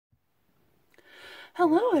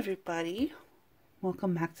Hello everybody,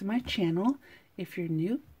 welcome back to my channel. If you're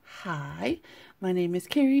new, hi, my name is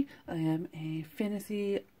Carrie. I am a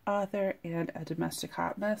fantasy author and a domestic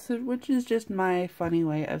hot mess, which is just my funny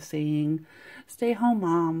way of saying stay home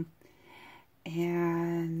mom.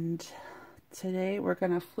 And today we're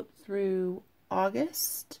gonna flip through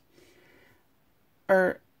August,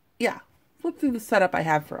 flip through the setup I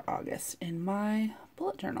have for August in my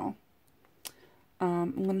bullet journal.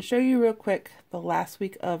 I'm going to show you real quick the last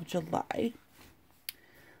week of July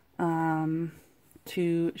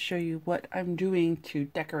to show you what I'm doing to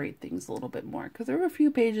decorate things a little bit more, because there were a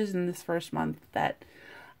few pages in this first month that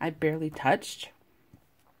I barely touched.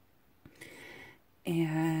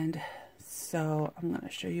 And so I'm going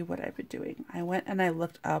to show you what I've been doing. I went and I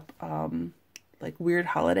looked up like weird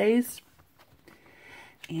holidays,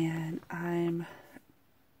 and I'm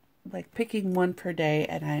like picking one per day,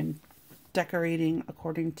 and I'm decorating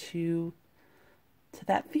according to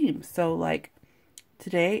that theme. So like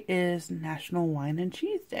today is National Wine and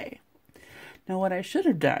Cheese Day. Now what I should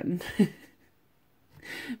have done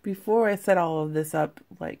before I set all of this up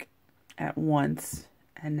like at once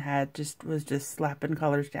and was just slapping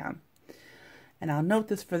colors down. And I'll note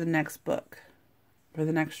this for the next book, for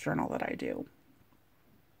the next journal that I do.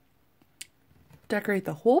 Decorate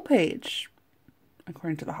the whole page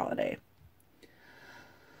according to the holiday.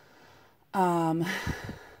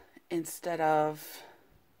 Instead of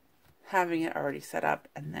having it already set up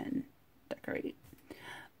and then decorate.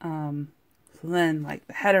 So then like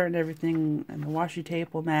the header and everything and the washi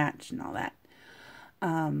tape will match and all that.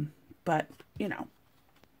 But you know,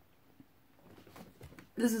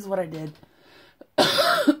 this is what I did.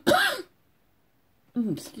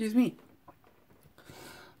 Excuse me.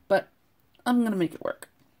 But I'm gonna make it work.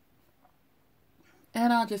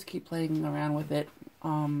 And I'll just keep playing around with it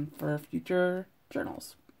for future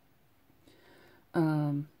journals.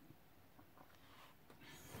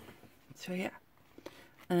 So yeah.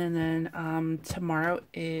 And then tomorrow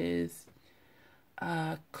is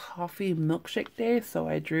coffee milkshake day. So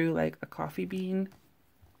I drew like a coffee bean,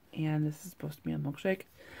 and this is supposed to be a milkshake.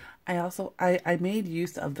 I made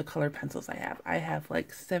use of the color pencils I have. I have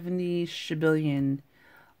like 70 shibillion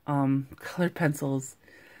color pencils,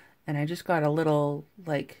 and I just got a little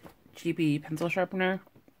like cheapy pencil sharpener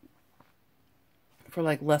for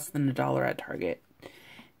like less than $1 at Target.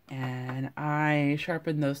 And I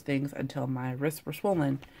sharpened those things until my wrists were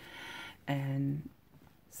swollen. And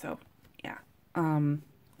so, yeah. So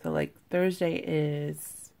like Thursday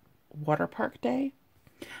is water park day.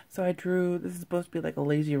 So I drew, this is supposed to be like a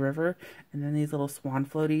lazy river. And then these little swan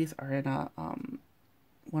floaties are in a,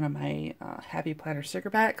 one of my Happy Planner sticker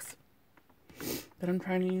packs that I'm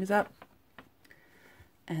trying to use up.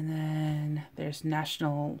 And then there's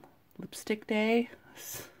National Lipstick Day.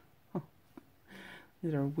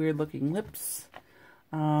 These are weird looking lips.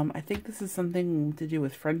 I think this is something to do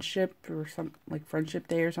with friendship or some like Friendship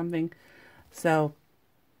Day or something. So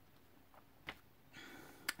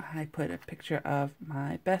I put a picture of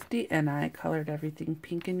my bestie and I colored everything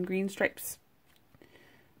pink and green stripes.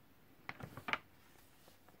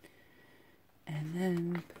 And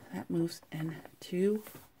then that moves into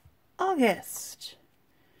August.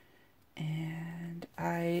 And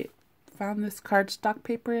I found this cardstock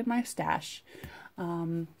paper in my stash.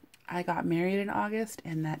 I got married in August,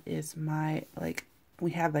 and that is my, like,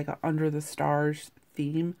 we have like a under the stars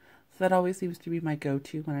theme. So that always seems to be my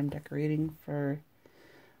go-to when I'm decorating for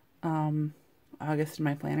August in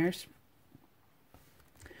my planners.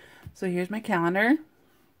 So here's my calendar.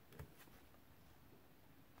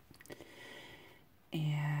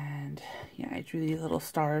 And yeah, I drew these little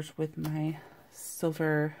stars with my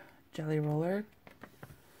silver jelly roller.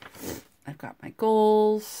 I've got my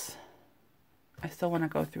goals. I still want to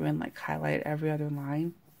go through and like highlight every other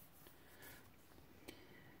line.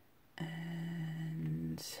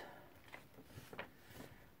 And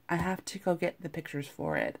I have to go get the pictures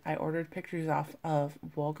for it. I ordered pictures off of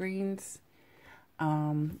Walgreens.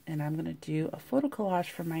 And I'm going to do a photo collage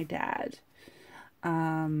for my dad.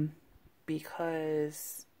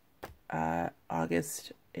 Because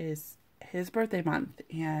August is his birthday month,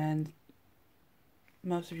 and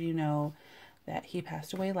most of you know that he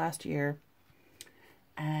passed away last year,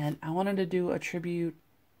 and I wanted to do a tribute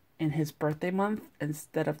in his birthday month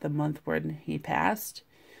instead of the month when he passed.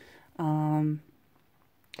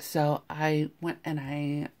 So I went and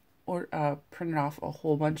I printed off a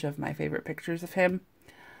whole bunch of my favorite pictures of him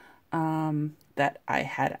that I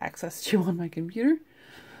had access to on my computer.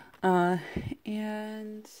 And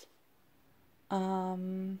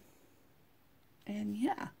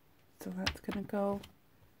yeah, so that's gonna go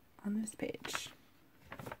on this page.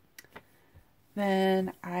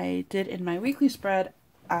 then I did in my weekly spread,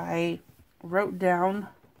 I wrote down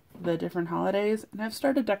the different holidays, and I've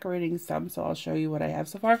started decorating some, so I'll show you what I have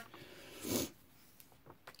so far.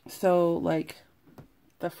 So, like,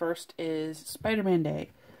 the first is Spider-Man Day.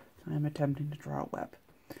 I'm attempting to draw a web.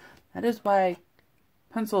 That is why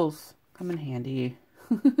pencils come in handy.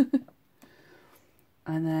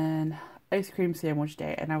 And then Ice Cream Sandwich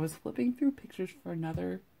Day. And I was flipping through pictures for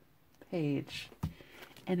another page,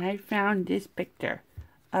 and I found this picture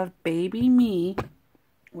of baby me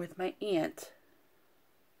with my aunt.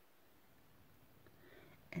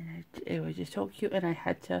 And it was just so cute, and I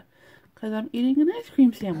had to, because I'm eating an ice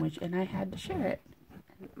cream sandwich, and I had to share it.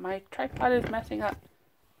 And my tripod is messing up.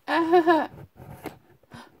 Hold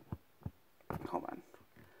on.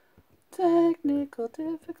 Technical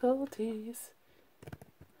difficulties.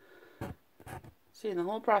 Seeing the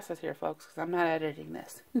whole process here, folks, because I'm not editing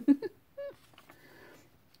this.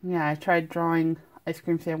 Yeah, I tried drawing ice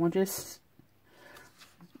cream sandwiches.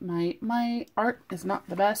 My art is not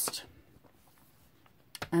the best.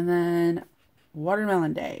 And then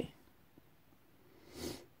Watermelon Day.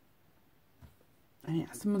 And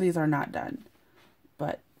yeah, some of these are not done.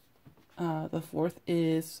 But the fourth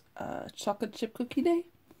is Chocolate Chip Cookie Day.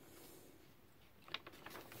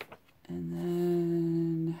 And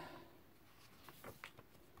then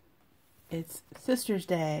it's Sister's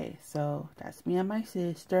Day. So that's me and my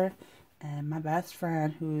sister and my best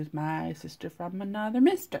friend, who's my sister from another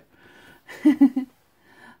mister.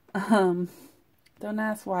 Don't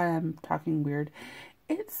ask why I'm talking weird.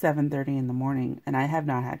 It's 7:30 in the morning and I have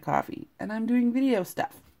not had coffee, and I'm doing video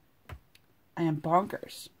stuff. I am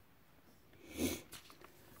bonkers.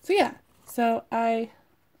 So yeah, so I'm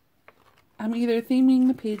either theming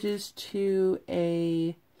the pages to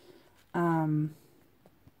a one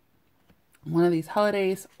of these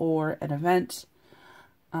holidays or an event.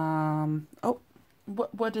 Oh,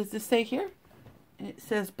 what does this say here? It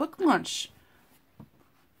says book launch.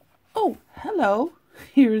 Oh, hello.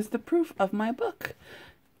 Here's the proof of my book.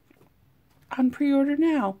 On pre-order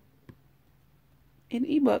now. In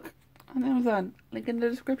ebook on Amazon. Link in the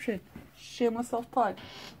description. Shameless self-plug.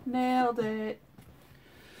 Nailed it.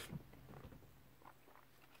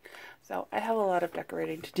 So I have a lot of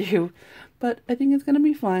decorating to do, but I think it's going to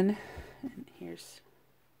be fun. And here's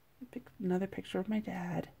another picture of my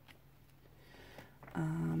dad.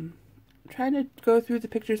 I'm trying to go through the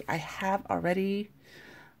pictures I have already.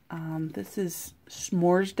 This is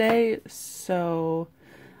S'mores Day, so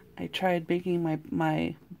I tried making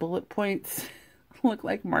my bullet points look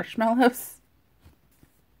like marshmallows.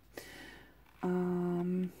 I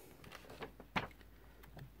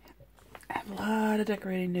have a lot of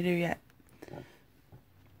decorating to do yet.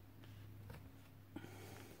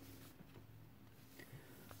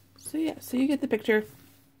 So yeah, so you get the picture.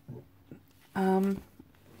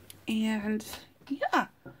 And yeah,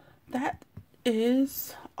 that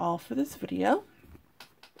is all for this video.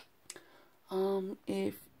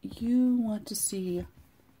 If you want to see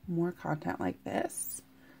more content like this,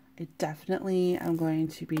 I definitely am going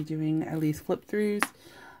to be doing at least flip throughs.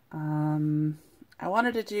 I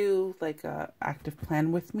wanted to do like a active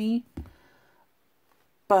plan with me,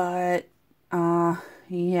 but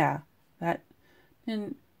yeah, that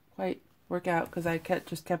didn't quite work out because I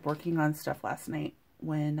just kept working on stuff last night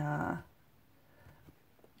when I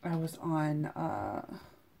was on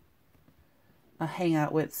a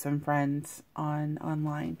hangout with some friends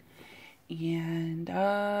online. And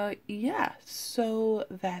yeah, so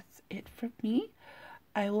that's it for me.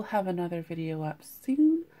 I will have another video up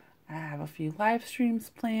soon. I have a few live streams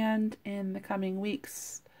planned in the coming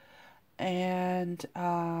weeks, and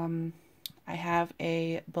I have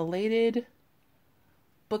a belated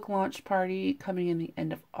book launch party coming in the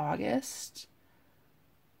end of August,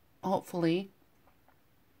 hopefully.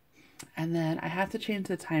 And then I have to change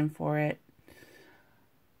the time for it.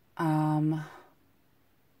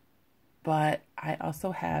 But I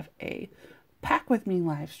also have a pack with me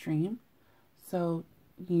live stream, so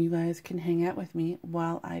you guys can hang out with me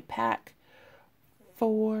while I pack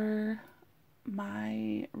for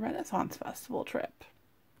my Renaissance Festival trip.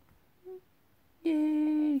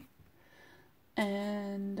 Yay!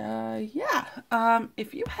 And yeah,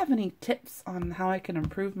 if you have any tips on how I can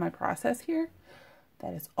improve my process here,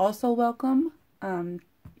 that is also welcome.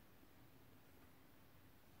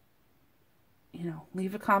 You know,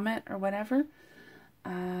 leave a comment or whatever.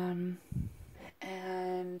 And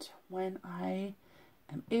when I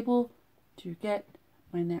am able to get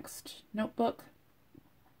my next notebook,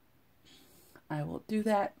 I will do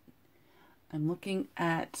that. I'm looking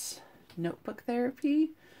at Notebook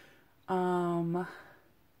Therapy,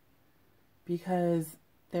 because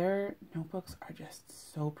their notebook notebooks are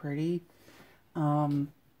just so pretty. And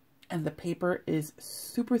the paper is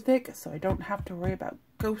super thick, so I don't have to worry about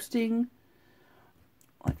ghosting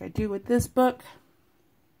like I do with this book.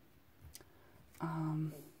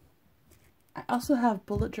 I also have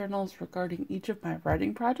bullet journals regarding each of my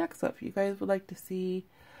writing projects, so if you guys would like to see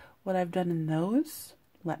what I've done in those,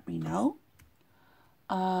 let me know.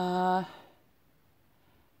 And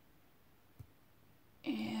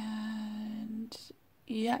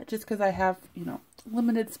yeah, just because I have, you know,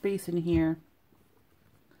 limited space in here,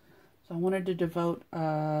 so I wanted to devote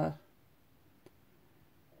a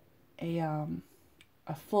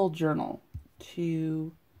full journal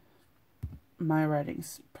to my writing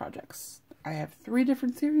projects. I have 3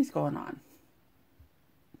 different series going on,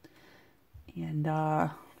 and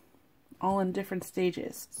all in different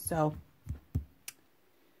stages. So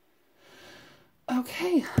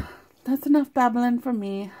okay, that's enough babbling from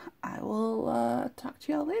me. I will talk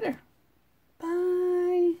to y'all later. Bye.